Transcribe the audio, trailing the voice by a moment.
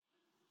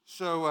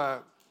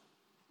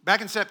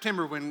Back in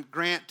September when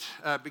Grant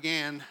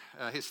began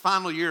his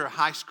final year of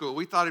high school,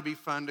 we thought it'd be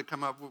fun to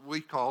come up with what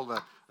we called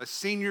a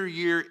senior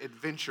year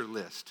adventure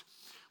list,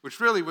 which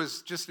really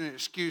was just an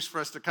excuse for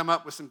us to come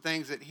up with some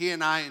things that he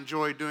and I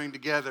enjoyed doing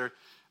together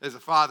as a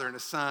father and a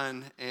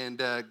son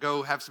and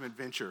go have some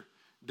adventure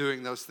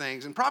doing those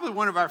things. And probably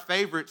one of our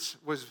favorites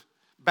was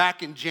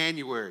back in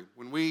January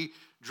when we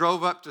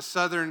drove up to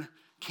southern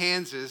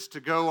Kansas to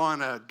go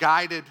on a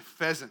guided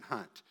pheasant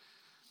hunt.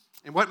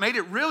 And what made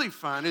it really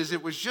fun is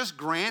it was just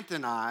Grant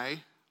and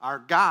I, our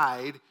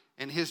guide,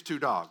 and his two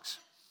dogs.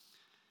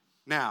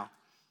 Now,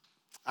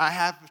 I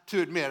have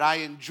to admit, I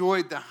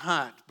enjoyed the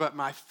hunt, but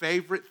my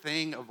favorite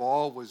thing of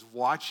all was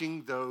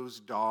watching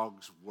those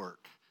dogs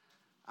work.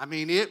 I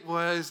mean, it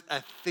was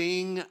a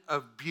thing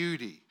of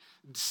beauty.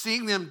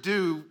 Seeing them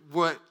do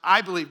what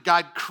I believe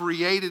God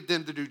created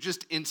them to do,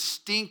 just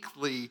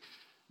instinctively,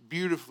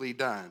 beautifully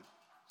done.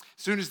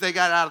 As soon as they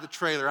got out of the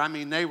trailer, I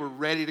mean, they were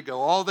ready to go.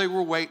 All they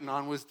were waiting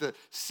on was the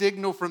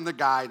signal from the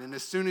guide. And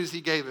as soon as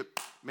he gave it,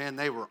 man,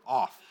 they were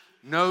off.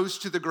 Nose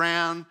to the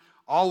ground,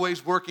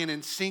 always working in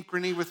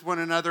synchrony with one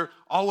another,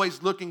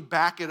 always looking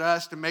back at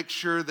us to make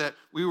sure that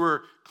we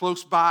were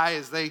close by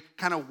as they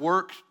kind of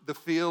worked the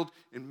field.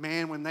 And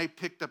man, when they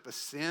picked up a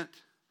scent,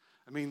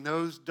 I mean,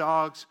 those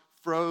dogs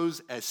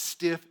froze as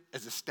stiff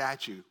as a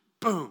statue.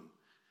 Boom.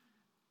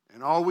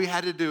 And all we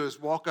had to do is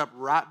walk up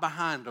right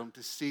behind them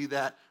to see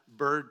that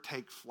bird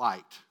take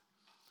flight.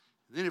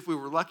 And then if we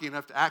were lucky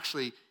enough to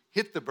actually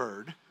hit the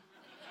bird,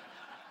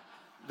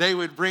 they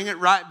would bring it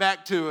right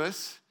back to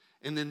us,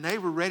 and then they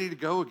were ready to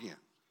go again.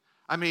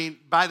 I mean,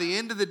 by the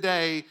end of the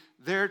day,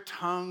 their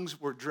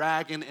tongues were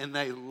dragging, and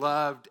they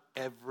loved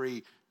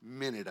every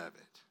minute of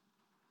it.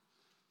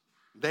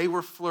 They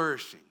were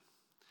flourishing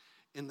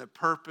in the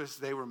purpose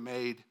they were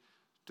made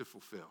to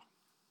fulfill.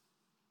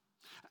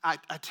 I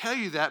tell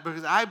you that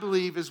because I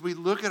believe as we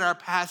look at our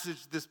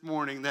passage this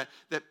morning that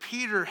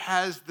Peter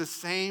has the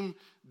same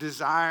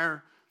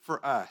desire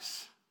for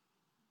us.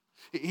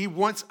 He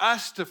wants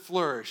us to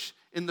flourish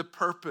in the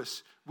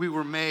purpose we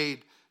were made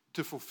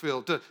to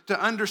fulfill, to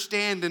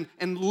understand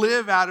and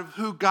live out of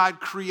who God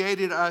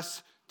created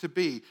us to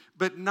be,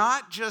 but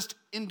not just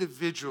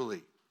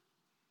individually.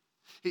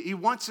 He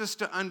wants us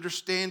to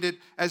understand it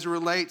as it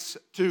relates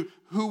to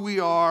who we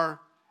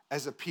are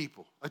as a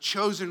people, a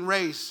chosen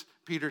race,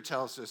 Peter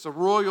tells us, a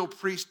royal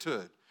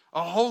priesthood,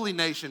 a holy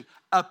nation,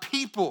 a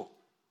people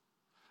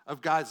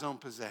of God's own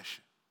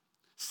possession,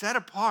 set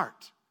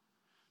apart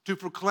to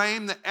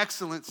proclaim the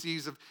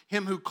excellencies of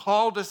him who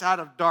called us out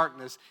of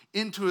darkness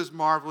into his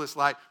marvelous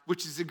light,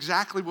 which is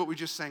exactly what we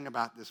just sang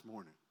about this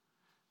morning.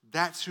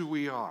 That's who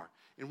we are.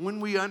 And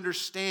when we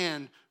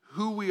understand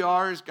who we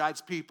are as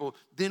God's people,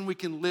 then we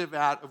can live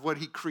out of what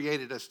he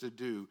created us to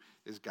do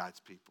as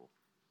God's people.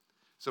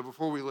 So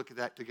before we look at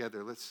that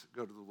together, let's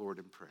go to the Lord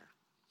in prayer.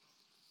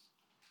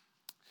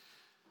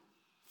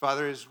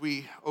 Father, as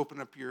we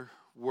open up your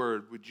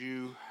word, would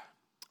you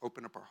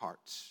open up our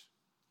hearts?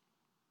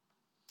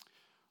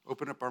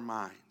 Open up our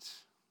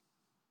minds.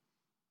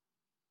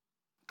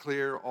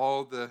 Clear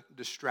all the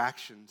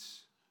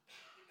distractions,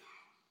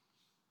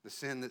 the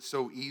sin that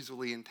so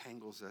easily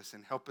entangles us,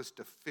 and help us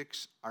to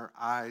fix our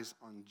eyes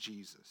on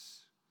Jesus,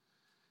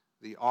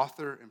 the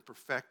author and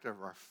perfecter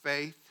of our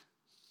faith,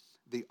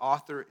 the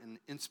author and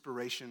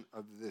inspiration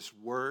of this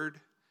word.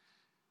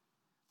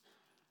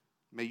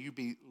 May you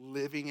be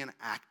living and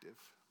active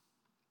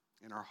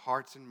in our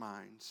hearts and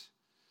minds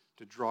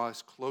to draw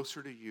us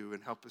closer to you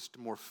and help us to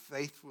more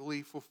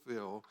faithfully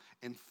fulfill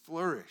and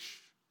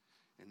flourish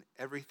in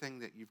everything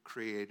that you've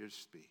created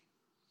us to be.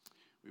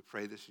 We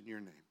pray this in your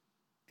name.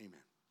 Amen.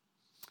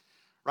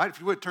 Right, if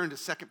you would turn to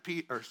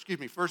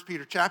 1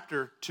 Peter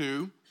chapter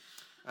 2.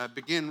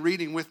 Begin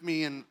reading with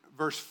me in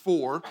verse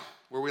 4,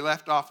 where we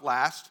left off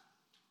last,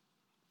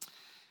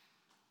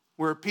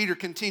 where Peter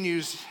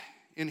continues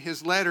in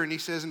his letter, and he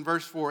says in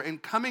verse 4,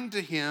 "And coming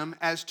to him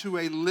as to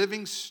a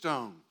living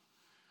stone,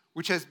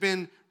 which has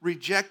been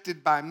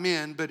rejected by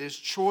men, but is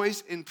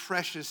choice and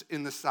precious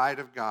in the sight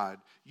of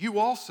God. You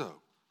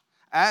also,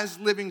 as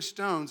living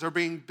stones, are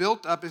being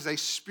built up as a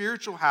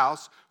spiritual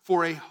house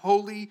for a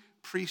holy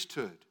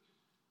priesthood,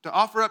 to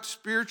offer up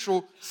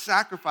spiritual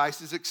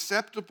sacrifices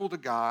acceptable to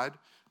God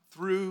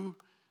through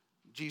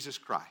Jesus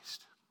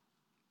Christ."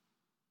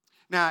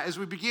 Now, as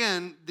we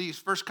begin these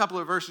first couple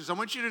of verses, I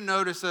want you to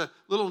notice a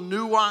little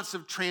nuance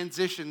of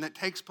transition that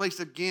takes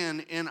place again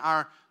in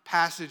our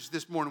passage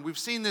this morning. We've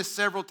seen this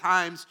several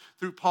times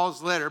through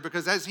Paul's letter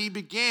because as he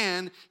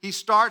began, he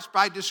starts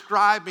by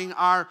describing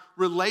our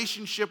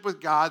relationship with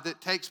God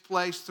that takes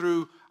place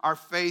through our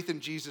faith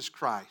in Jesus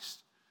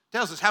Christ. It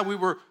tells us how we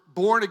were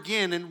born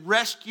again and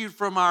rescued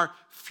from our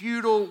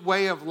feudal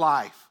way of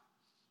life,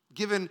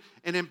 given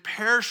an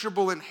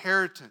imperishable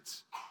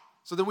inheritance,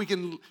 so that we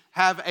can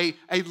have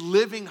a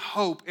living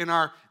hope in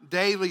our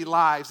daily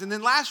lives. And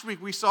then last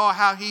week we saw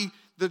how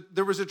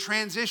there was a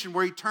transition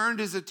where he turned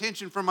his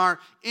attention from our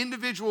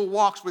individual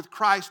walks with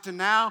Christ to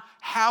now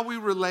how we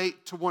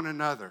relate to one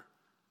another,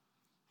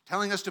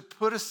 telling us to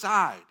put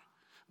aside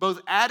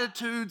both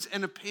attitudes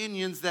and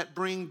opinions that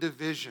bring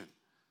division,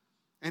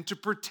 and to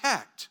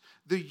protect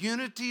the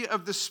unity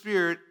of the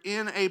Spirit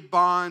in a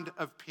bond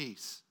of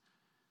peace.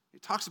 He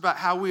talks about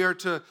how we are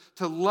to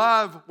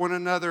love one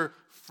another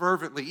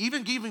fervently,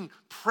 even giving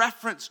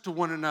preference to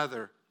one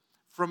another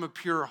from a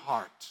pure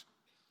heart.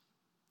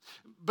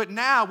 But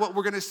now what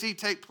we're going to see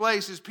take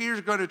place is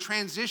Peter's going to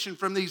transition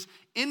from these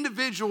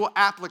individual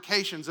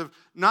applications of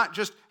not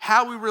just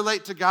how we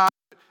relate to God,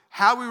 but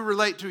how we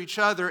relate to each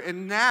other.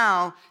 And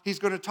now he's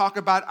going to talk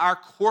about our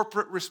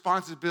corporate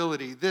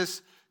responsibility,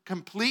 this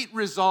complete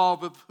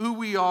resolve of who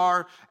we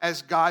are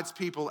as God's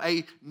people,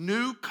 a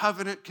new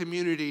covenant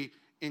community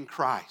in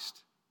Christ.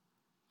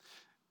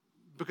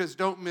 Because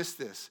don't miss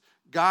this,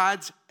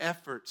 God's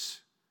efforts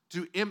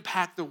to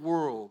impact the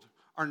world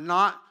are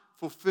not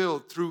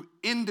fulfilled through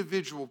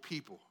individual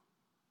people.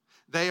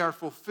 They are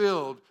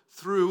fulfilled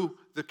through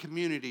the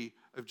community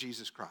of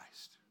Jesus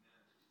Christ.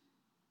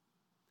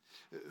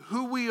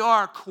 Who we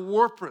are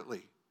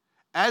corporately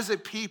as a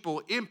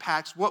people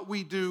impacts what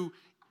we do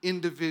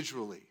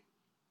individually.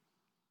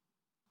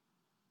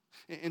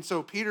 And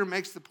so Peter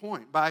makes the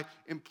point by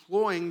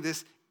employing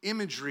this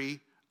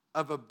imagery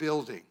of a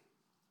building.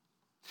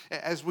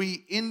 As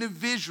we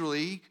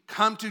individually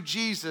come to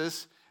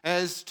Jesus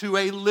as to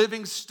a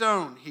living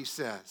stone, he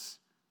says,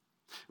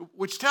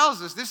 which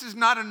tells us this is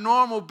not a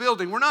normal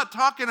building. We're not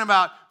talking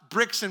about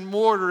bricks and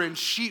mortar and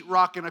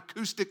sheetrock and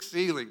acoustic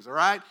ceilings, all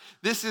right?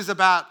 This is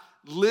about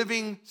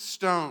living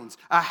stones,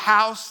 a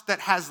house that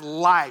has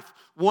life,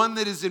 one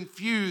that is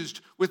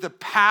infused with the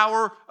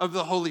power of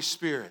the Holy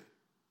Spirit.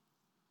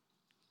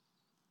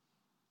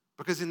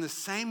 Because in the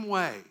same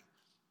way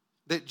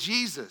that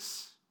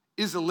Jesus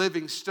is a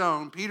living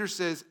stone, Peter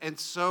says, and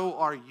so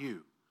are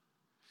you.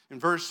 In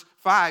verse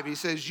 5, he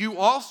says, you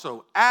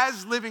also,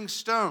 as living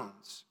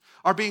stones,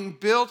 are being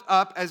built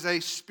up as a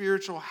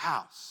spiritual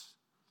house.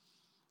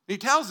 He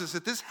tells us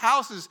that this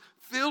house is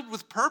filled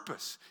with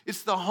purpose.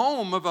 It's the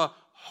home of a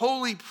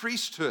holy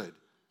priesthood.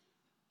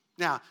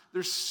 Now,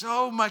 there's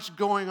so much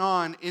going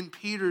on in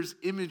Peter's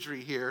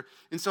imagery here,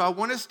 and so I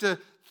want us to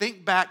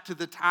think back to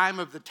the time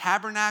of the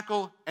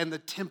tabernacle and the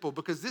temple,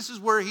 because this is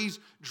where he's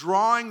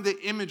drawing the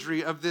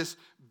imagery of this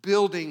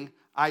building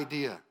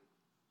idea.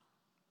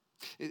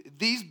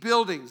 These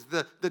buildings,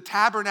 the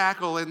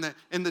tabernacle and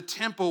the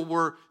temple,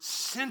 were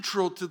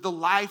central to the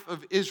life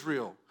of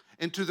Israel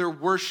and to their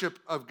worship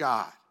of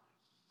God.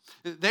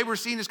 They were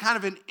seen as kind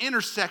of an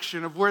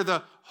intersection of where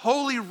the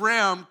holy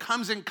realm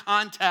comes in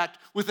contact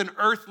with an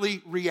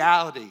earthly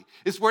reality.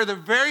 It's where the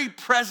very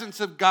presence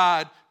of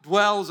God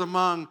dwells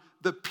among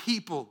the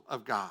people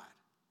of God.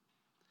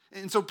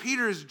 And so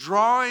Peter is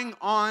drawing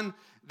on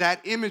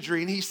that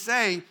imagery, and he's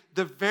saying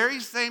the very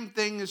same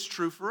thing is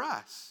true for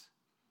us.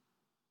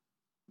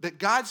 That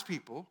God's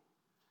people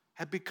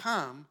have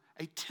become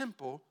a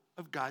temple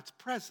of God's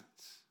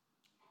presence.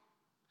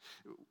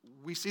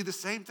 We see the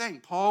same thing.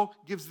 Paul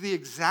gives the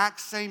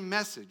exact same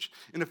message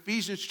in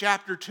Ephesians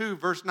chapter 2,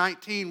 verse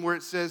 19, where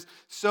it says,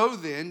 so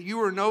then,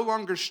 you are no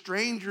longer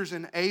strangers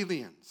and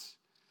aliens,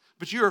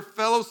 but you are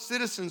fellow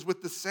citizens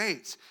with the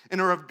saints and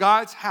are of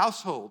God's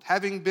household,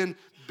 having been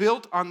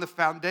built on the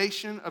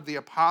foundation of the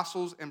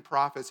apostles and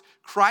prophets,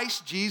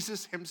 Christ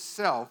Jesus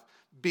himself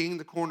being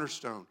the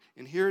cornerstone.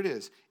 And here it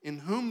is, in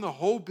whom the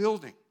whole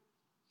building,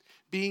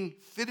 being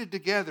fitted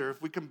together,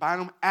 if we combine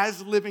them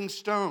as living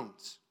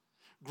stones,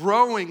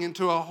 growing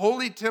into a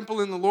holy temple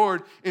in the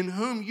Lord, in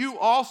whom you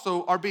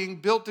also are being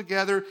built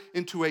together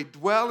into a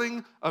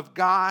dwelling of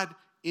God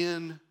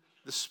in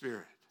the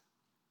Spirit.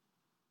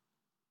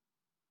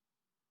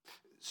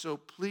 So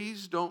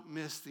please don't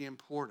miss the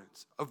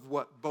importance of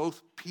what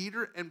both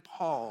Peter and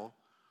Paul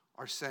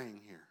are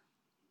saying here.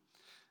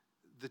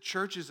 The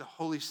church is a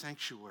holy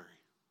sanctuary,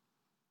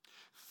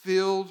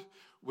 filled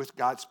with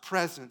God's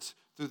presence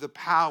through the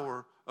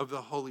power of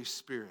the Holy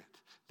Spirit.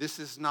 This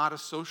is not a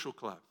social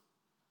club.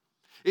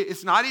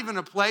 It's not even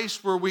a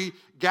place where we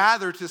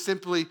gather to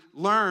simply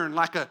learn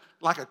like a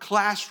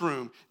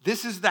classroom.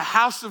 This is the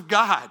house of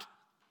God,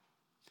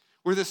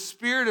 where the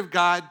Spirit of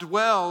God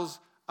dwells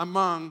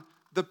among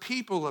the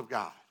people of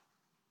God.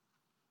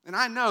 And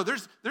I know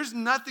there's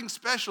nothing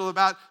special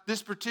about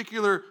this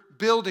particular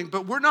building,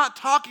 but we're not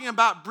talking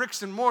about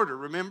bricks and mortar,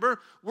 remember?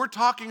 We're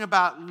talking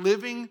about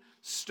living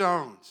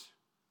stones.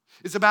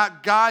 It's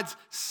about God's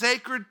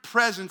sacred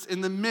presence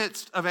in the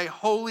midst of a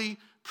holy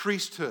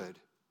priesthood.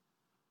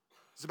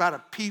 It's about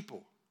a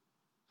people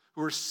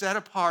who are set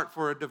apart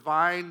for a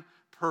divine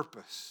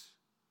purpose.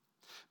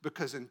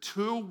 Because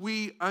until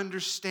we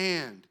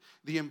understand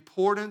the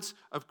importance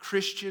of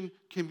Christian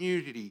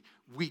community,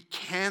 we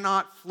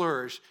cannot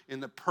flourish in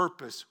the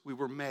purpose we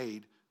were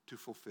made to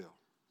fulfill.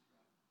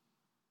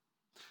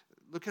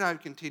 Look at how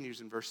it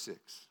continues in verse 6.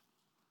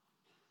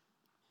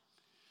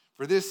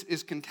 For this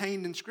is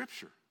contained in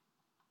Scripture,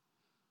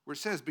 where it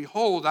says,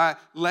 behold, I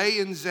lay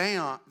in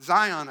Zion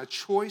a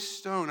choice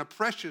stone, a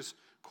precious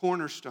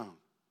cornerstone,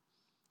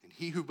 and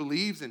he who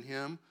believes in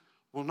him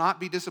will not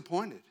be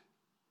disappointed.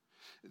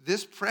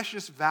 This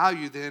precious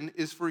value then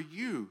is for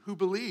you who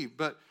believe,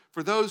 but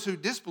for those who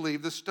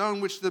disbelieve, the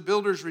stone which the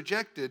builders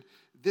rejected,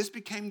 this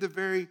became the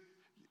very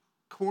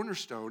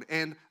cornerstone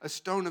and a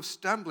stone of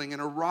stumbling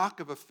and a rock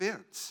of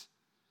offense.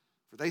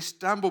 For they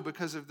stumble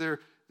because of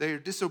they are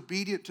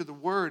disobedient to the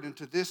word, and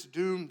to this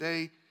doom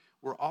they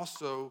were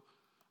also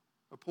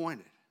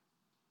appointed.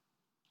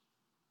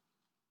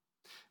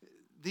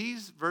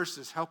 These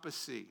verses help us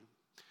see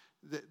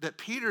that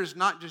Peter is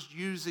not just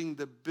using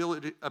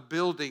a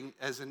building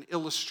as an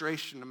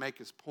illustration to make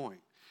his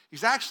point.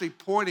 He's actually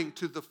pointing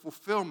to the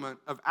fulfillment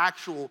of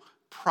actual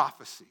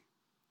prophecy.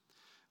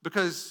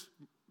 Because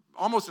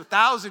almost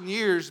 1,000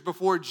 years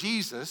before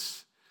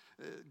Jesus,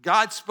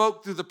 God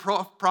spoke through the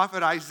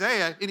prophet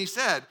Isaiah, and he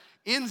said,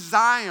 "In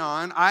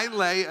Zion I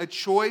lay a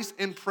choice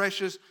and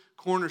precious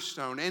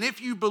cornerstone. And if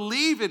you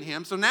believe in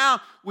him," so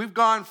now we've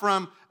gone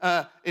from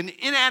an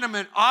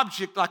inanimate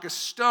object like a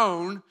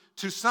stone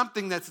to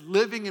something that's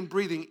living and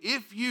breathing.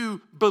 If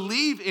you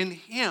believe in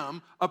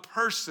him, a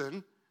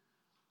person,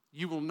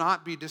 you will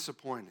not be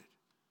disappointed.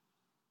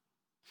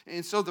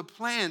 And so the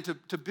plan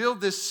to build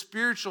this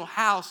spiritual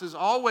house has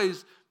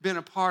always been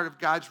a part of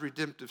God's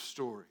redemptive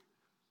story.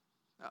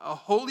 A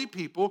holy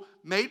people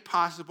made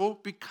possible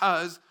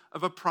because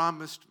of a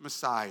promised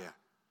Messiah.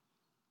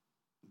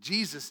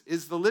 Jesus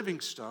is the living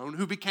stone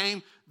who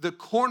became the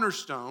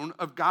cornerstone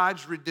of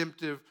God's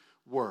redemptive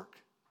work.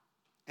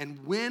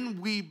 And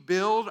when we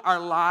build our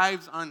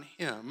lives on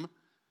him,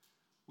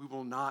 we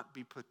will not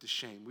be put to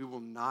shame. We will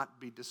not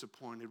be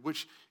disappointed,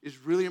 which is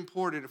really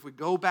important if we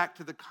go back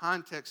to the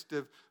context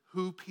of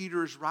who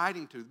Peter is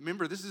writing to.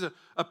 Remember, this is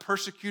a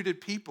persecuted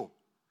people.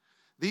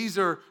 These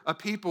are a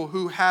people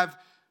who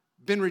have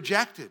been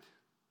rejected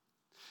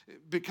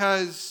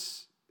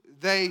because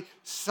they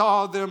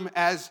saw them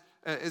as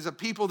a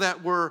people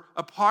that were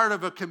a part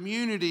of a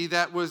community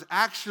that was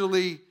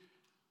actually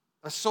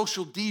a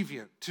social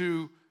deviant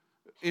to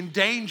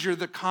endanger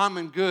the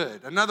common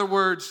good. In other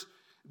words,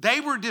 they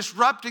were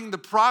disrupting the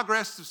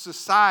progress of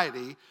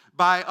society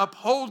by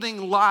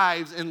upholding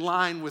lives in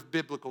line with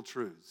biblical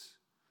truths.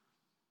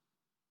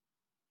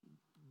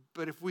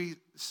 But if we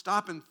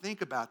stop and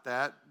think about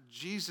that,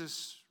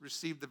 Jesus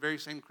received the very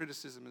same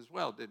criticism as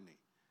well, didn't he?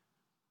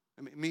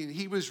 I mean,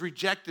 he was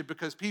rejected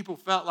because people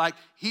felt like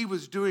he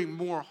was doing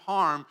more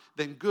harm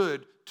than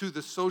good to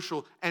the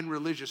social and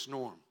religious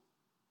norm.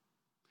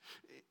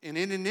 And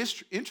it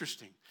is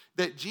interesting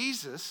that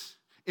Jesus,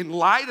 in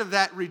light of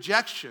that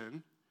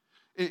rejection,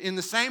 in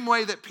the same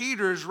way that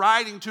Peter is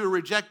writing to a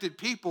rejected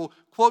people,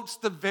 quotes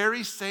the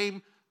very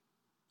same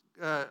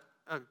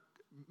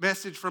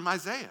message from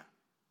Isaiah.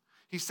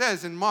 He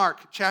says in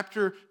Mark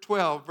chapter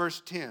 12,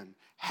 verse 10,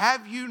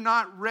 "Have you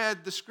not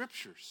read the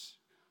scriptures?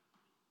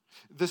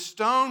 The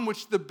stone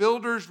which the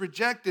builders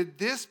rejected,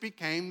 this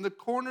became the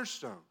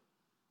cornerstone.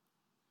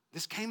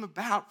 This came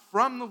about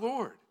from the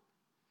Lord,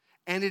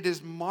 and it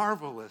is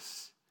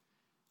marvelous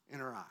in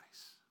our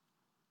eyes."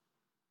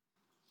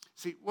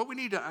 See, what we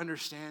need to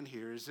understand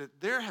here is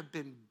that there have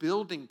been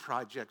building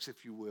projects,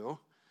 if you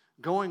will,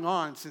 going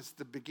on since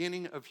the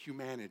beginning of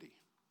humanity.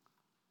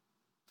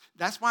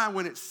 That's why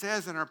when it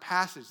says in our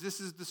passage, this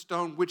is the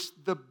stone which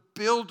the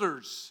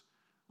builders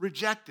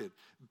rejected.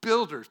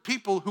 Builders,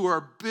 people who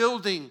are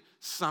building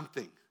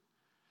something.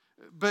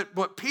 But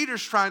what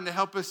Peter's trying to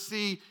help us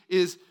see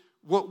is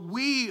what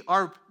we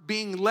are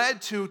being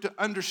led to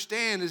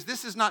understand is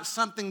this is not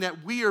something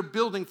that we are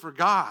building for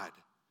God.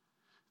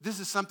 This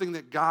is something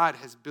that God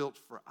has built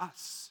for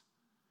us.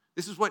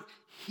 This is what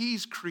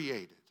he's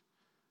created,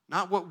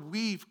 not what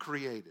we've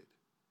created.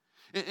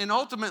 And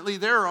ultimately,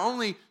 there are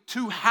only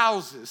two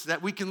houses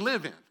that we can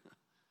live in.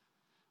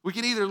 We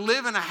can either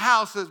live in a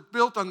house that's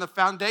built on the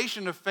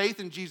foundation of faith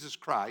in Jesus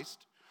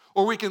Christ,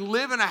 or we can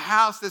live in a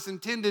house that's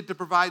intended to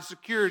provide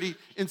security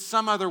in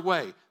some other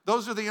way.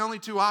 Those are the only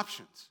two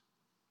options,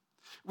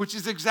 which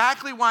is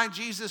exactly why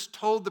Jesus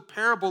told the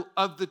parable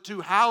of the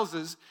two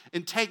houses.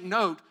 And take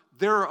note,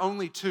 there are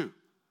only two.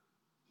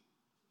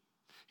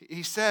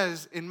 He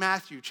says in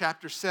Matthew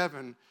chapter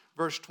 7,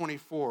 verse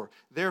 24,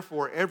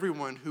 "Therefore,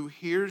 everyone who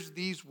hears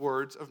these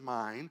words of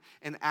mine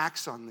and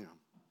acts on them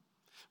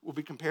will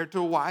be compared to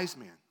a wise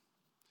man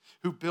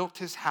who built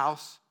his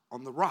house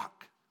on the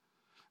rock.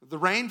 The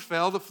rain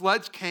fell, the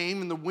floods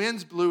came, and the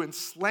winds blew and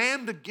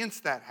slammed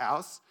against that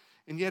house,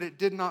 and yet it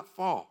did not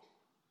fall,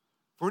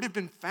 for it had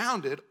been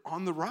founded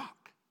on the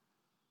rock.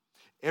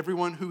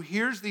 Everyone who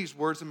hears these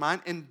words of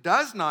mine and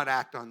does not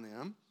act on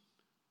them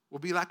will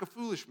be like a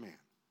foolish man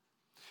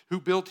who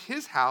built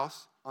his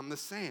house on the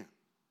sand.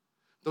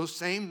 Those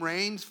same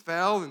rains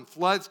fell and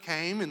floods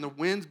came and the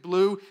winds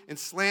blew and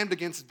slammed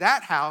against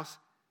that house,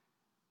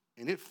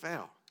 and it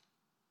fell.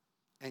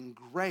 And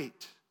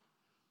great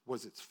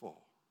was its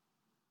fall."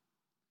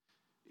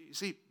 You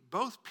see,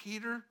 both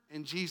Peter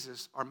and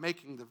Jesus are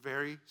making the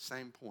very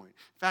same point.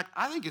 In fact,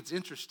 I think it's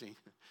interesting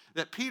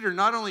that Peter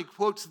not only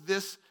quotes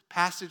this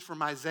passage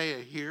from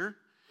Isaiah here,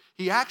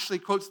 he actually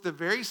quotes the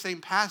very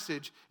same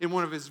passage in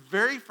one of his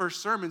very first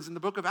sermons in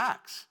the book of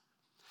Acts.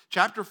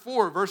 Chapter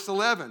 4, verse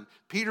 11,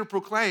 Peter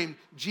proclaimed,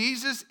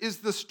 "Jesus is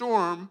the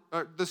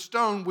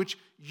stone which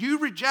you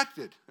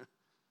rejected,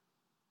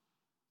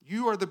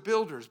 You are the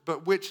builders,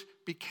 but which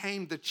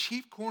became the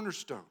chief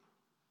cornerstone.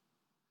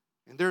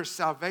 And there is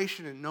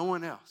salvation in no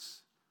one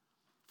else.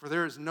 For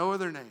there is no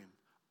other name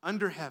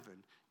under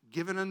heaven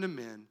given unto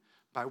men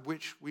by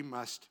which we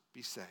must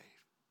be saved.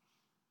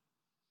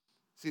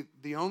 See,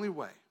 the only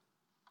way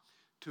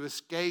to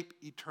escape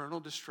eternal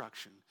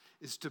destruction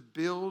is to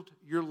build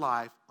your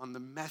life on the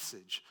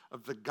message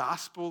of the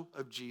gospel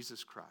of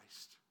Jesus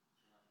Christ.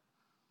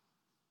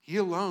 He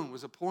alone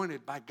was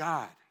appointed by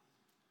God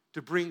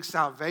to bring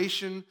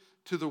salvation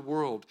to the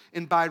world.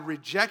 And by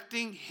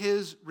rejecting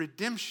his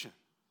redemption,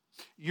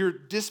 your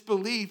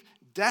disbelief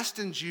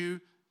destines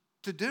you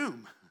to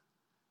doom.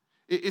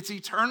 It's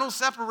eternal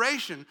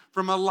separation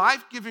from a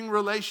life-giving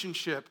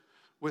relationship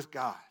with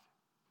God.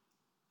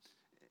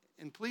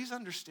 And please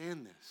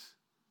understand this.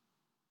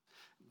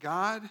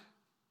 God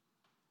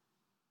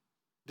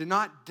did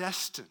not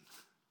destine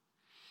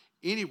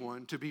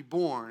anyone to be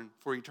born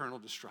for eternal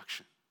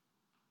destruction.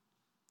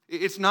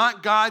 It's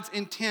not God's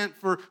intent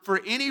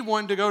for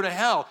anyone to go to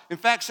hell. In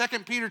fact, 2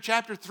 Peter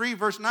chapter 3,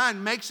 verse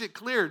 9 makes it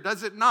clear,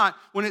 does it not,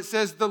 when it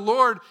says, the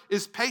Lord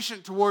is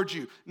patient towards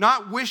you,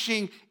 not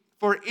wishing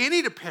for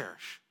any to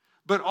perish,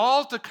 but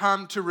all to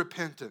come to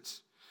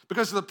repentance.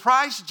 Because the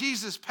price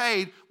Jesus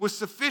paid was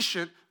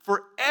sufficient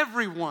for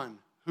everyone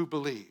who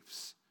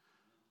believes.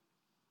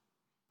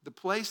 The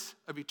place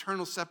of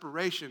eternal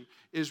separation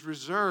is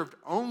reserved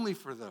only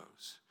for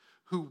those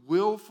who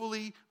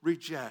willfully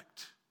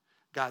reject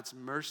God's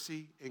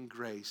mercy and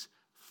grace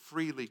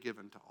freely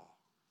given to all.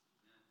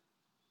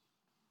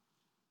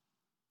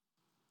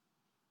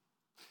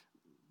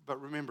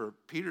 But remember,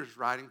 Peter's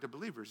writing to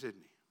believers, isn't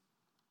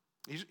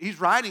he? He's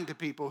writing to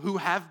people who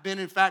have been,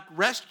 in fact,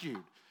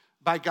 rescued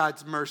by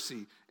God's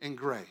mercy and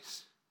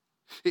grace.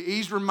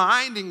 He's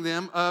reminding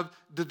them of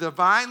the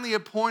divinely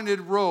appointed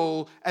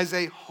role as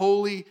a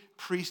holy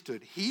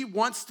priesthood. He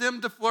wants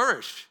them to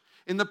flourish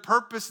in the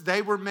purpose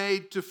they were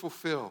made to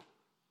fulfill,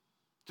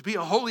 to be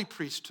a holy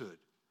priesthood,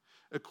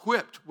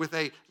 equipped with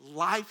a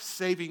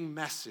life-saving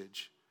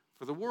message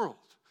for the world.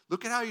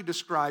 Look at how he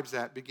describes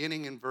that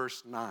beginning in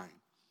verse 9. It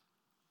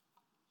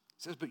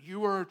says, but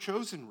you are a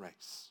chosen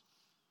race,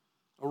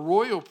 a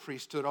royal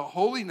priesthood, a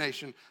holy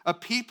nation, a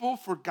people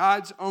for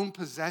God's own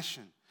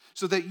possession,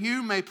 so that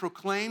you may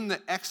proclaim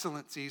the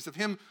excellencies of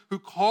him who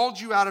called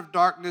you out of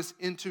darkness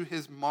into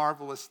his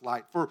marvelous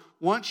light. For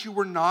once you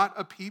were not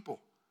a people,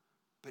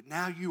 but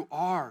now you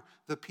are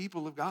the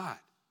people of God.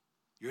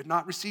 You had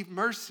not received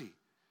mercy,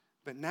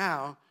 but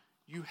now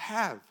you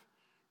have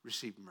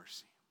received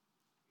mercy.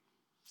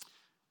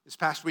 This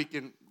past week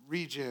in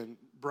Regen,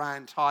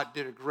 Brian Todd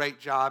did a great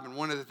job, and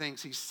one of the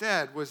things he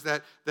said was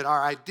that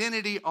our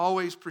identity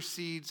always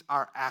precedes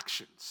our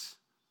actions.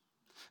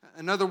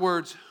 In other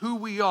words, who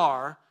we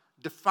are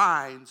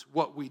defines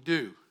what we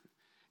do.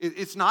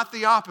 It's not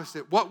the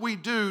opposite. What we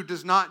do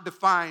does not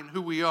define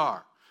who we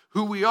are.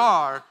 Who we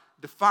are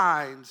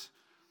defines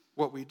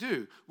what we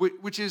do,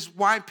 which is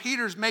why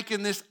Peter's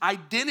making this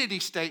identity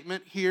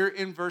statement here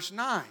in verse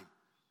 9.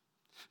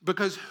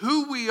 Because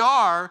who we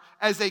are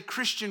as a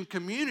Christian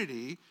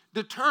community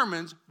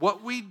determines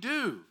what we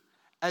do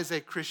as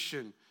a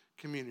Christian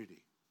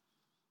community.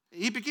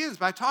 He begins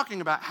by talking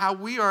about how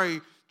we are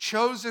a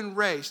chosen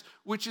race,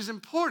 which is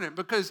important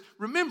because,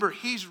 remember,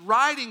 he's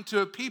writing to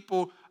a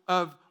people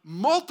of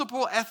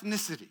multiple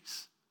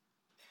ethnicities.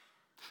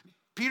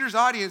 Peter's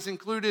audience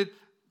included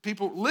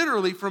people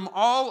literally from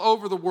all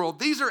over the world.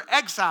 These are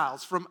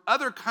exiles from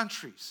other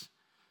countries,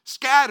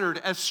 scattered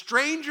as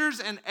strangers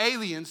and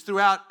aliens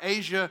throughout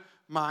Asia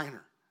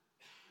Minor.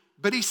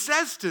 But he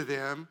says to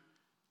them,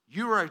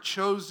 you are a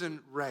chosen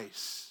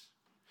race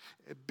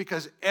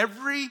because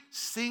every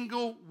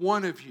single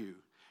one of you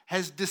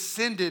has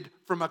descended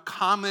from a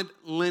common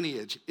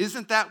lineage.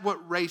 Isn't that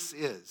what race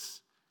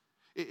is?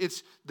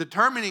 It's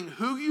determining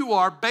who you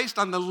are based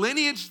on the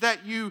lineage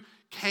that you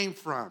came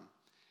from.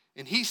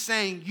 And he's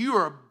saying you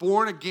are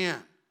born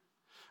again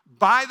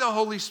by the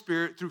Holy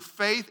Spirit through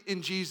faith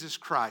in Jesus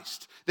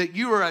Christ, that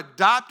you are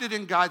adopted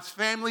in God's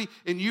family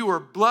and you are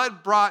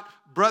blood-brought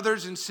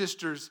brothers and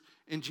sisters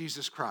in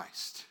Jesus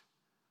Christ.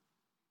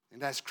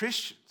 And as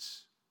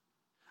Christians,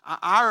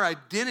 our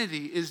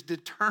identity is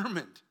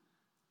determined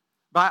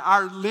by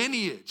our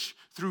lineage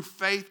through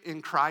faith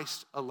in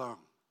Christ alone.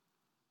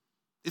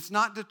 It's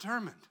not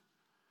determined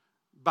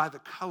by the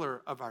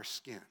color of our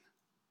skin.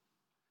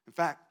 In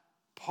fact,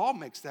 Paul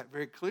makes that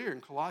very clear in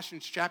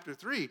Colossians chapter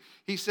 3.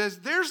 He says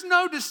there's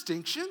no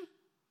distinction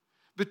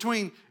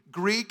between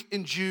Greek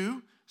and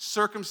Jew,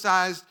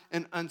 circumcised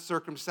and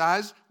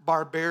uncircumcised,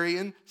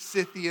 barbarian,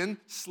 Scythian,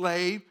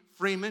 slave,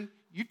 freeman.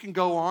 You can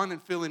go on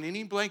and fill in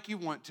any blank you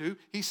want to.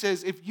 He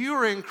says if you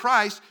are in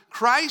Christ,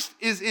 Christ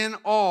is in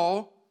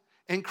all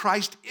and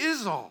Christ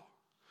is all.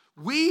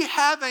 We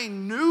have a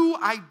new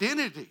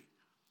identity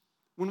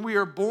when we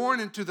are born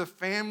into the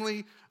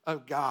family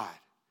of God.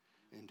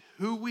 And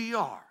who we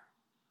are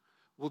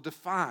will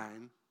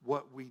define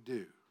what we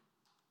do.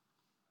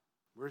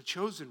 We're a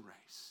chosen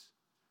race.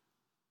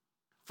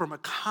 from a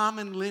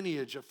common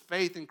lineage of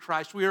faith in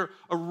Christ. We are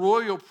a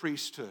royal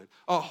priesthood,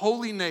 a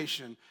holy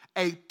nation,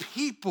 a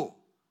people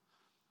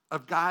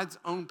of God's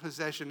own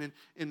possession.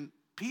 And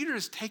Peter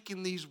is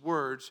taking these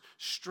words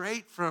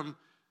straight from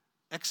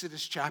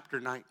Exodus chapter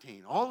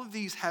 19. All of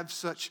these have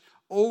such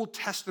Old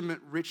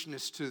Testament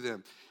richness to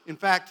them. In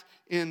fact,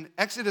 in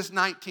Exodus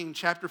 19,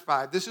 chapter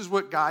 5, this is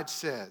what God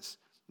says.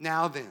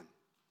 Now then,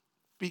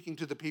 speaking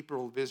to the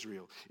people of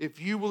Israel, if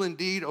you will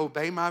indeed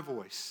obey my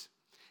voice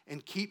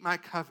and keep my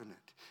covenant,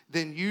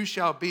 then you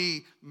shall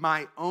be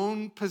my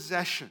own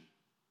possession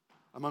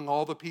among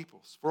all the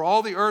peoples. For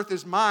all the earth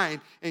is mine,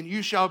 and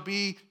you shall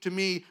be to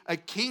me a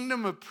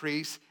kingdom of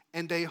priests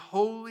and a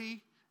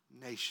holy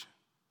nation.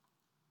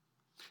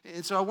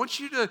 And so I want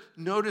you to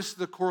notice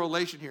the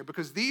correlation here,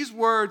 because these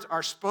words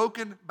are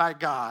spoken by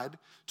God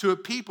to a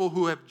people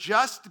who have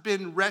just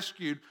been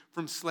rescued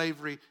from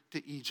slavery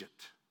to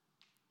Egypt.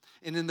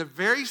 And in the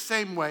very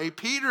same way,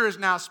 Peter is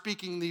now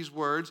speaking these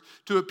words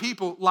to a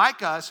people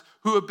like us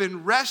who have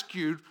been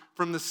rescued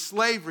from the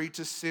slavery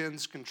to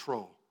sin's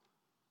control.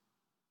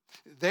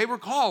 They were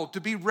called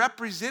to be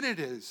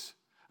representatives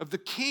of the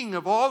King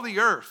of all the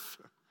earth,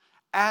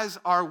 as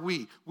are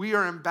we. We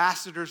are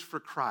ambassadors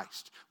for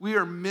Christ. We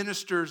are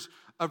ministers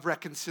of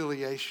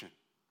reconciliation.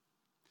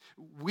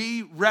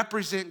 We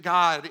represent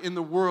God in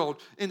the world.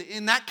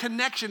 And that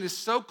connection is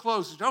so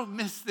close. Don't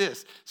miss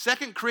this.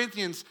 2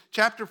 Corinthians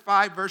chapter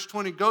 5, verse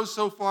 20 goes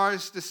so far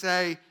as to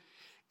say,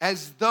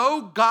 as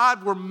though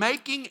God were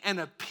making an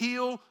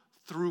appeal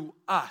through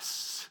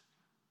us.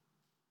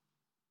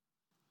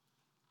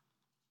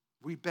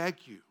 We beg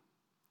you,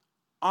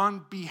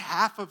 on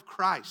behalf of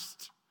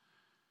Christ,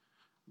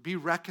 be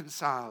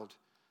reconciled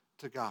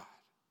to God.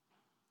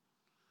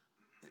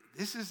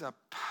 This is a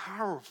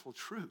powerful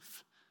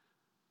truth.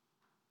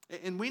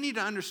 And we need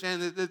to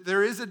understand that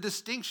there is a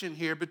distinction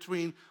here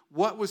between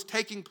what was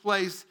taking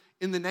place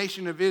in the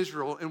nation of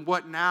Israel and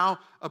what now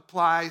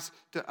applies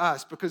to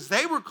us. Because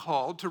they were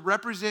called to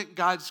represent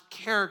God's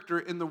character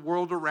in the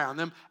world around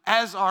them,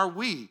 as are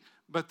we.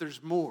 But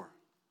there's more.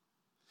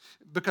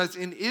 Because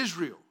in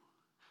Israel,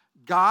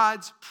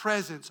 God's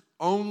presence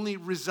only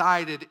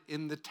resided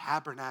in the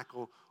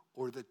tabernacle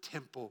or the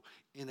temple,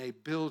 in a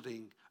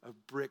building of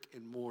brick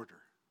and mortar.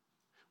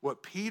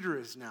 What Peter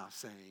is now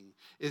saying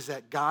is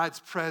that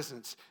God's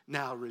presence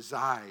now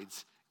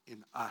resides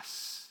in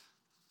us.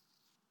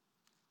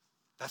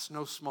 That's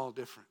no small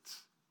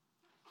difference.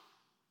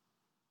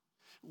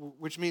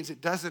 Which means it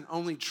doesn't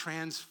only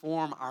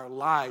transform our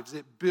lives,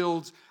 it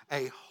builds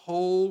a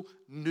whole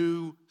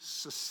new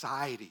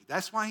society.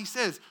 That's why he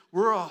says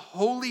we're a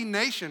holy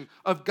nation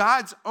of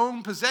God's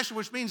own possession,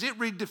 which means it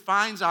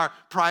redefines our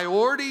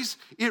priorities,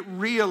 it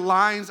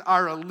realigns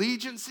our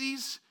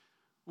allegiances.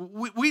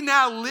 We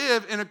now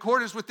live in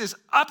accordance with this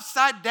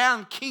upside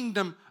down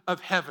kingdom of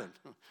heaven,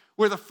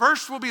 where the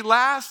first will be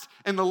last,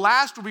 and the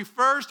last will be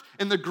first,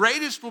 and the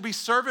greatest will be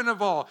servant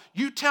of all.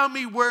 You tell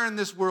me where in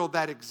this world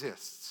that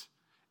exists,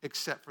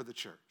 except for the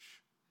church.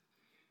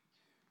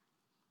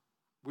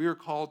 We are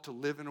called to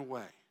live in a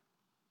way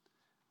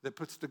that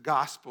puts the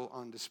gospel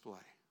on display,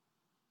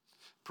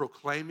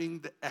 proclaiming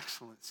the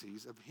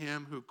excellencies of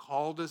him who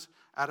called us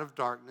out of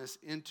darkness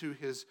into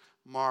his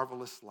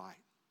marvelous light.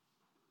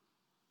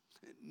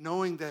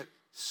 Knowing that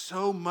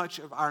so much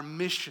of our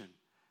mission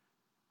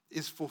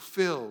is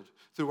fulfilled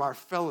through our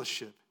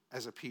fellowship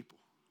as a people.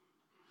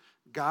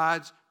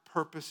 God's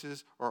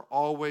purposes are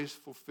always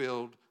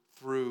fulfilled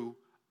through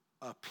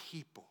a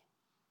people.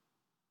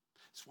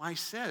 That's why he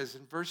says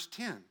in verse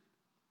 10,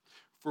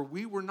 for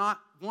we were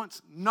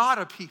once not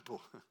a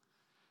people,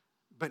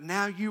 but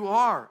now you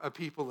are a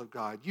people of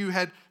God. You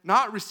had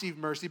not received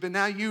mercy, but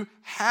now you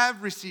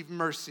have received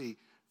mercy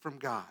from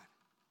God.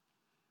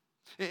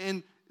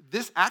 And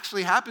this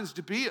actually happens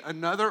to be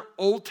another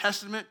Old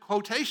Testament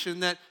quotation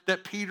that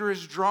Peter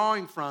is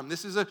drawing from.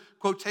 This is a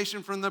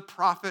quotation from the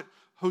prophet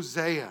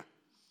Hosea,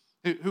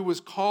 who was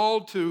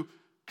called to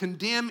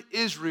condemn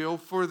Israel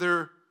for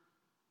their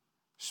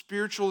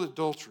spiritual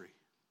adultery.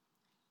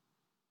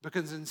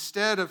 Because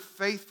instead of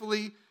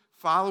faithfully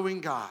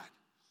following God,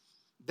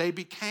 they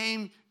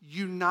became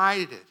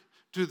united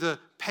to the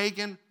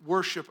pagan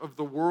worship of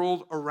the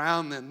world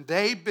around them.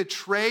 They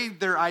betrayed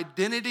their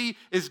identity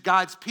as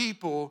God's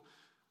people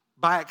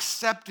by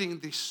accepting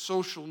the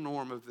social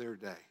norm of their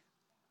day.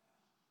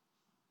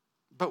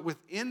 But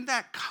within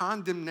that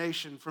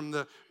condemnation from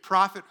the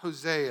prophet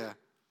Hosea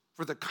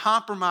for the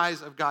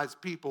compromise of God's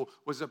people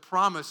was a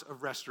promise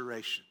of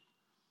restoration.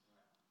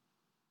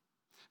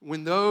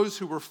 When those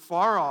who were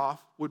far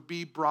off would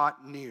be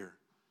brought near.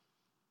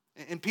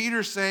 And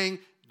Peter's saying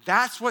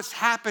that's what's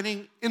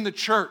happening in the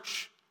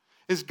church,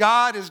 is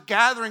God is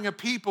gathering a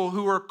people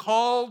who are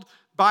called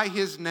by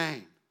his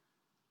name.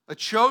 A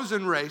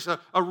chosen race,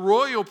 a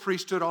royal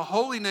priesthood, a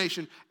holy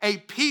nation, a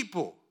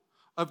people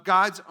of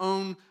God's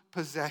own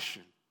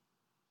possession.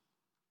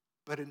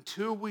 But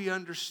until we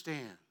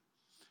understand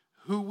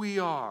who we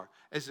are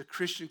as a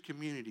Christian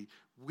community,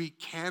 we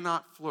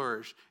cannot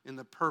flourish in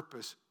the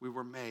purpose we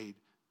were made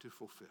to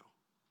fulfill.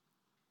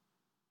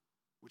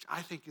 which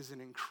I think is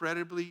an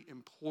incredibly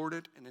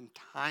important and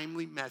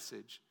timely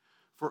message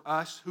for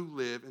us who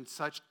live in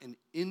such an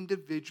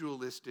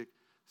individualistic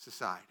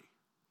society.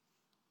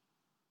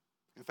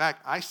 In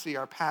fact, I see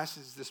our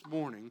passage this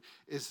morning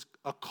is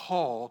a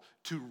call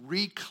to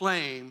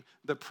reclaim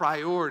the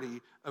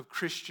priority of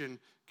Christian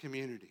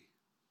community.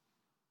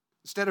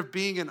 Instead of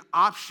being an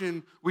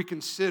option we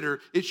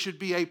consider, it should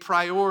be a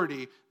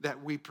priority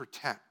that we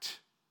protect,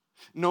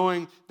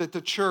 knowing that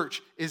the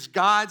church is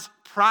God's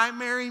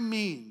primary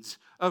means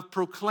of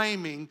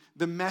proclaiming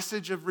the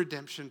message of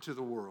redemption to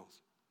the world.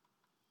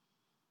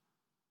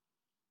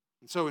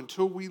 And so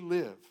until we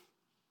live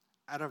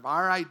out of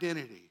our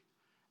identity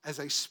as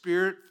a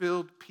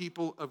spirit-filled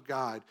people of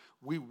God,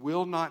 we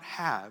will not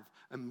have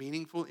a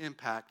meaningful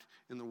impact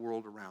in the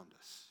world around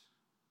us.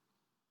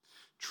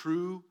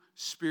 True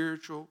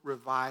spiritual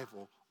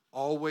revival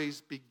always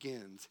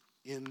begins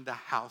in the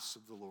house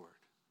of the Lord.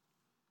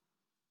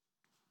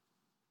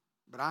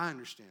 But I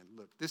understand,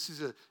 look, this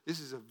is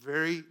a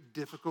very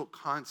difficult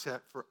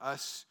concept for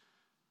us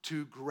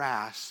to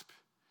grasp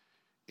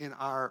in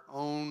our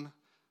own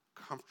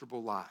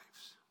comfortable lives.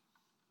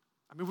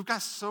 I mean, we've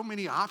got so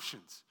many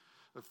options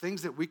of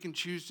things that we can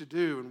choose to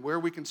do and where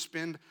we can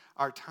spend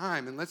our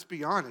time. And let's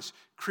be honest,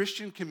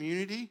 Christian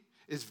community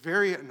is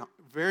very,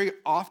 very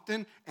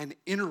often an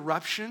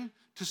interruption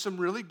to some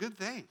really good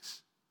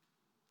things.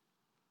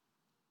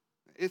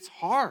 It's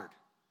hard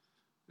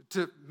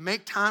to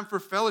make time for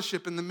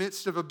fellowship in the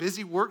midst of a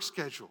busy work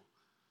schedule,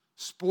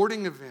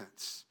 sporting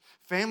events,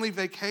 family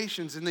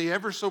vacations, and the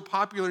ever so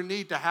popular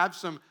need to have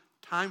some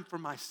time for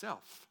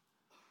myself.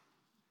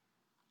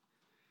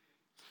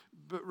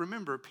 But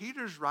remember,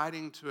 Peter's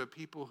writing to a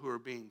people who are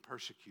being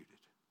persecuted.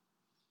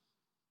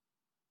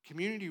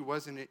 Community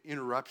wasn't an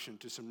interruption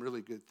to some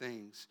really good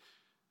things.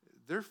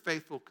 Their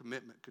faithful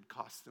commitment could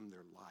cost them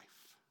their life.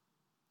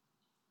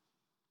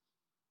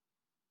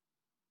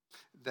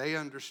 They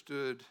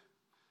understood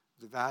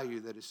the value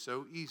that is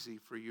so easy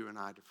for you and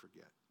I to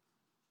forget.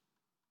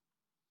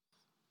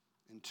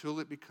 Until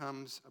it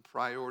becomes a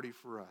priority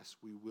for us,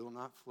 we will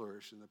not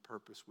flourish in the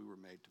purpose we were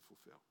made to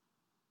fulfill.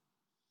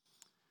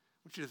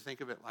 I want you to think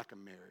of it like a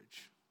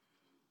marriage,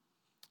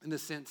 in the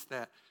sense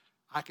that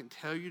I can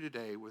tell you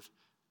today with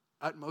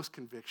utmost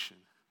conviction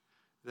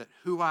that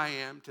who I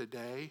am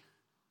today,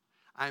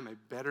 I am a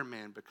better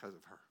man because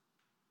of her.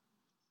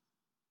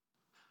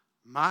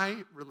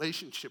 My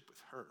relationship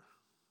with her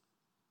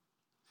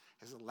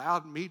has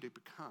allowed me to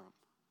become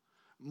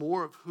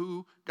more of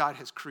who God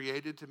has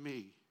created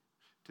me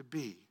to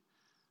be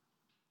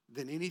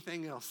than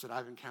anything else that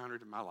I've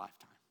encountered in my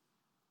lifetime.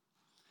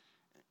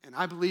 And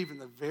I believe in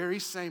the very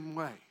same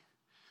way,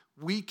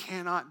 we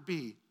cannot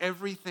be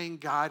everything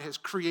God has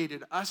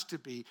created us to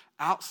be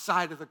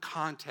outside of the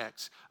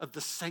context of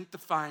the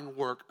sanctifying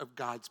work of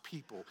God's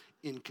people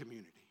in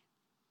community.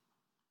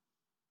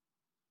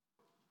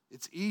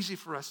 It's easy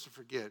for us to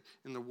forget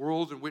in the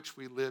world in which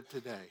we live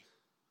today,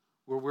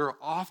 where we're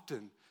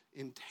often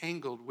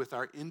entangled with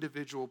our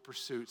individual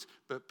pursuits,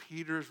 but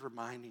Peter's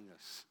reminding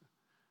us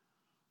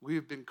we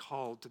have been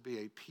called to be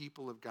a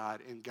people of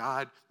God, and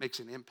God makes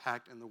an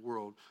impact in the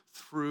world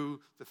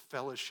through the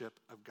fellowship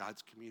of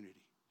God's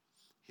community,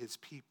 his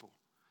people,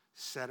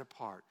 set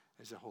apart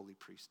as a holy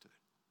priesthood.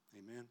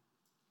 Amen?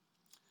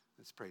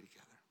 Let's pray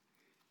together.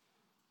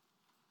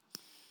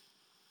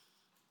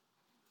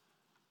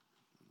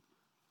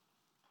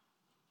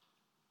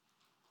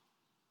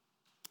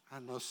 I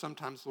know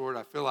sometimes, Lord,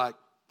 I feel like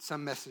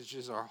some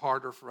messages are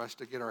harder for us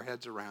to get our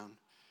heads around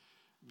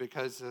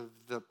because of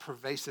the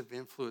pervasive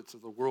influence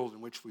of the world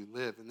in which we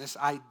live. And this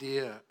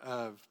idea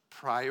of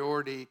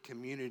priority,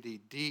 community,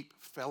 deep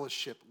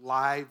fellowship,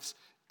 lives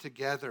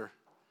together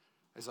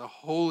as a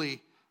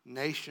holy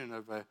nation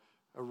of a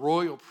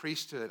royal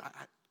priesthood. I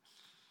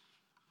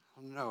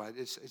don't know,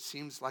 it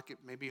seems like it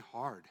may be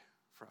hard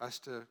for us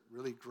to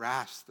really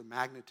grasp the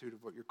magnitude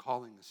of what you're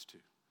calling us to.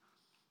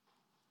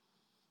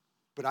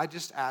 But I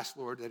just ask,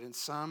 Lord, that in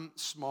some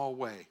small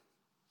way,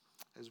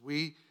 as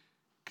we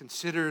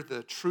consider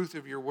the truth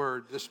of your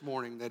word this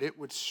morning, that it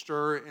would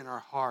stir in our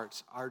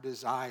hearts our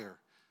desire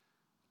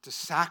to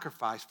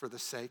sacrifice for the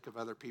sake of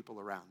other people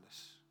around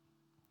us,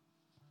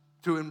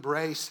 to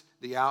embrace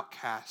the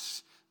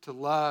outcasts, to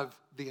love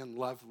the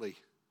unlovely,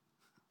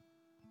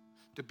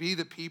 to be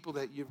the people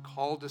that you've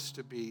called us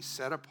to be,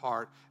 set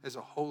apart as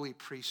a holy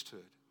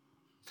priesthood,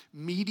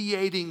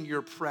 mediating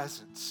your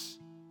presence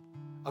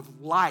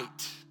of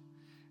light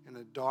in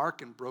a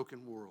dark and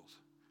broken world,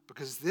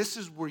 because this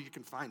is where you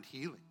can find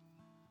healing.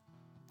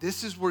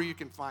 This is where you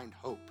can find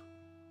hope,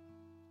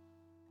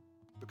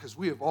 because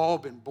we have all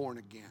been born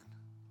again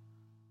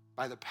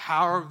by the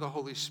power of the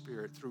Holy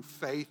Spirit through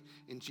faith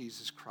in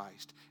Jesus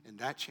Christ, and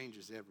that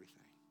changes everything.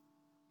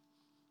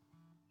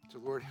 So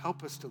Lord,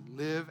 help us to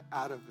live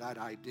out of that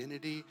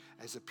identity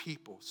as a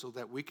people so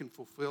that we can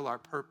fulfill our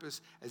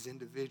purpose as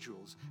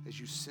individuals as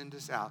you send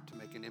us out to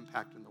make an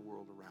impact in the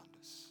world around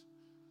us.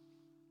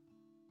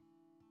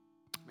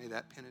 May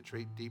that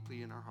penetrate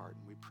deeply in our heart,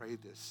 and we pray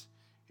this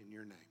in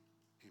your name.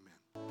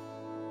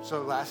 Amen.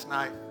 So last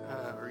night,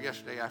 or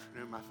yesterday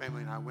afternoon, my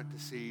family and I went to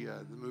see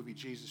the movie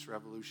Jesus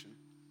Revolution.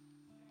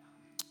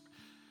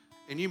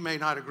 And you may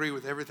not agree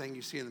with everything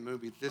you see in the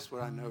movie, but this is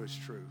what I know is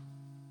true.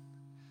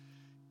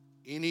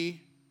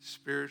 Any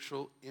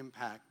spiritual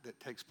impact that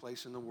takes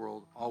place in the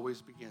world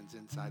always begins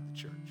inside the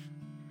church.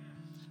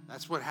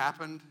 That's what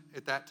happened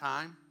at that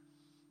time.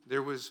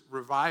 There was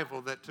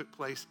revival that took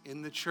place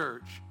in the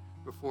church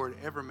before it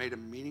ever made a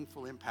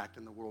meaningful impact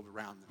in the world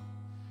around them.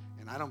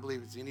 And I don't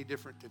believe it's any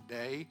different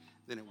today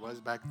than it was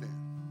back then.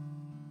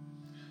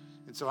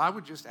 And so I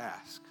would just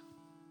ask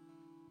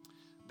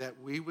that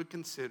we would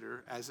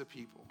consider as a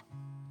people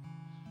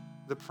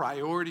the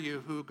priority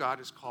of who God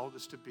has called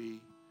us to be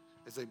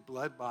as a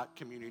blood-bought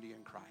community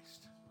in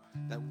Christ.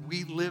 That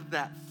we live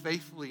that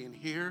faithfully in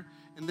here,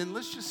 and then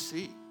let's just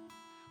see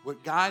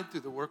what God,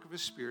 through the work of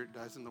His Spirit,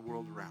 does in the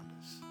world around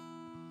us.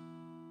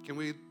 Can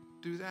we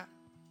do that?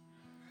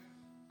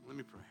 Let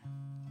me pray.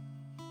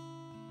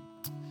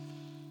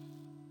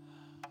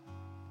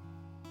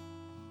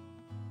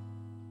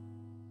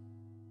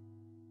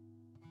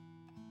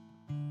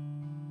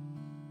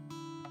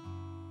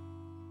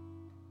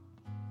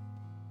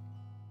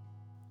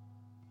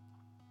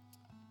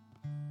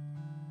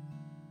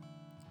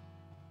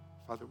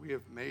 Father, we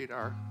have made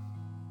our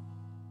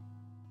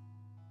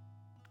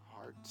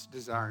heart's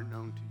desire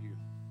known to you.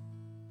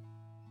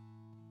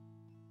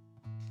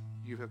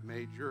 You have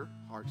made your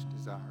heart's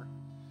desire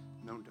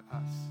known to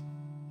us.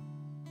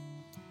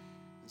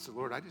 And so,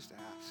 Lord, I just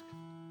ask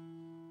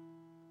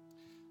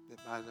that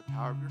by the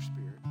power of your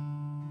Spirit,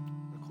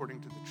 according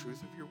to the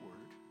truth of your word,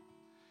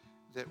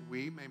 that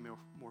we may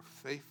more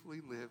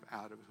faithfully live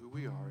out of who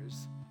we are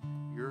as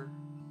your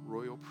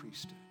royal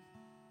priesthood,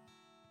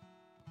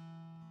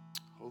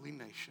 holy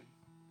nation,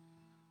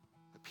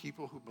 the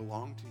people who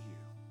belong to you.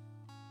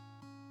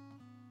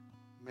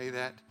 May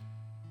that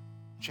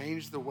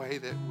change the way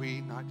that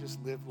we not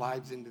just live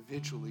lives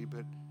individually,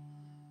 but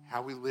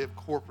how we live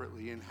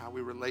corporately and how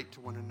we relate to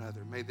one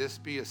another. May this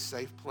be a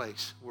safe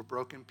place where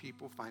broken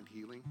people find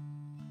healing,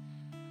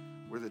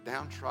 where the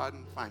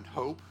downtrodden find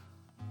hope,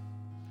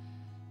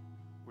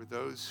 where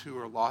those who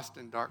are lost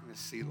in darkness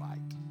see light.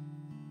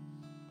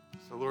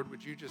 So, Lord,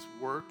 would you just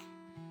work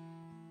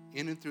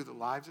in and through the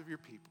lives of your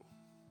people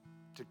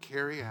to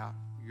carry out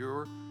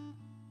your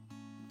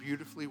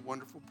beautifully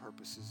wonderful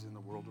purposes in the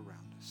world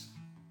around us.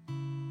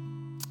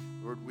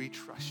 Lord, we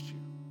trust you,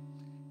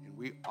 and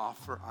we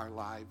offer our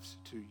lives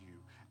to you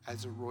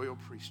as a royal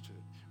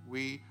priesthood.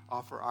 We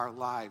offer our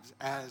lives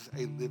as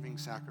a living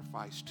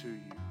sacrifice to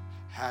you.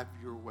 Have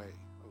your way,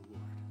 O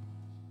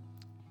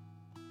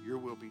Lord. Your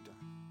will be done,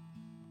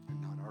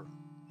 and not our own.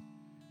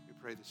 We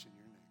pray this in your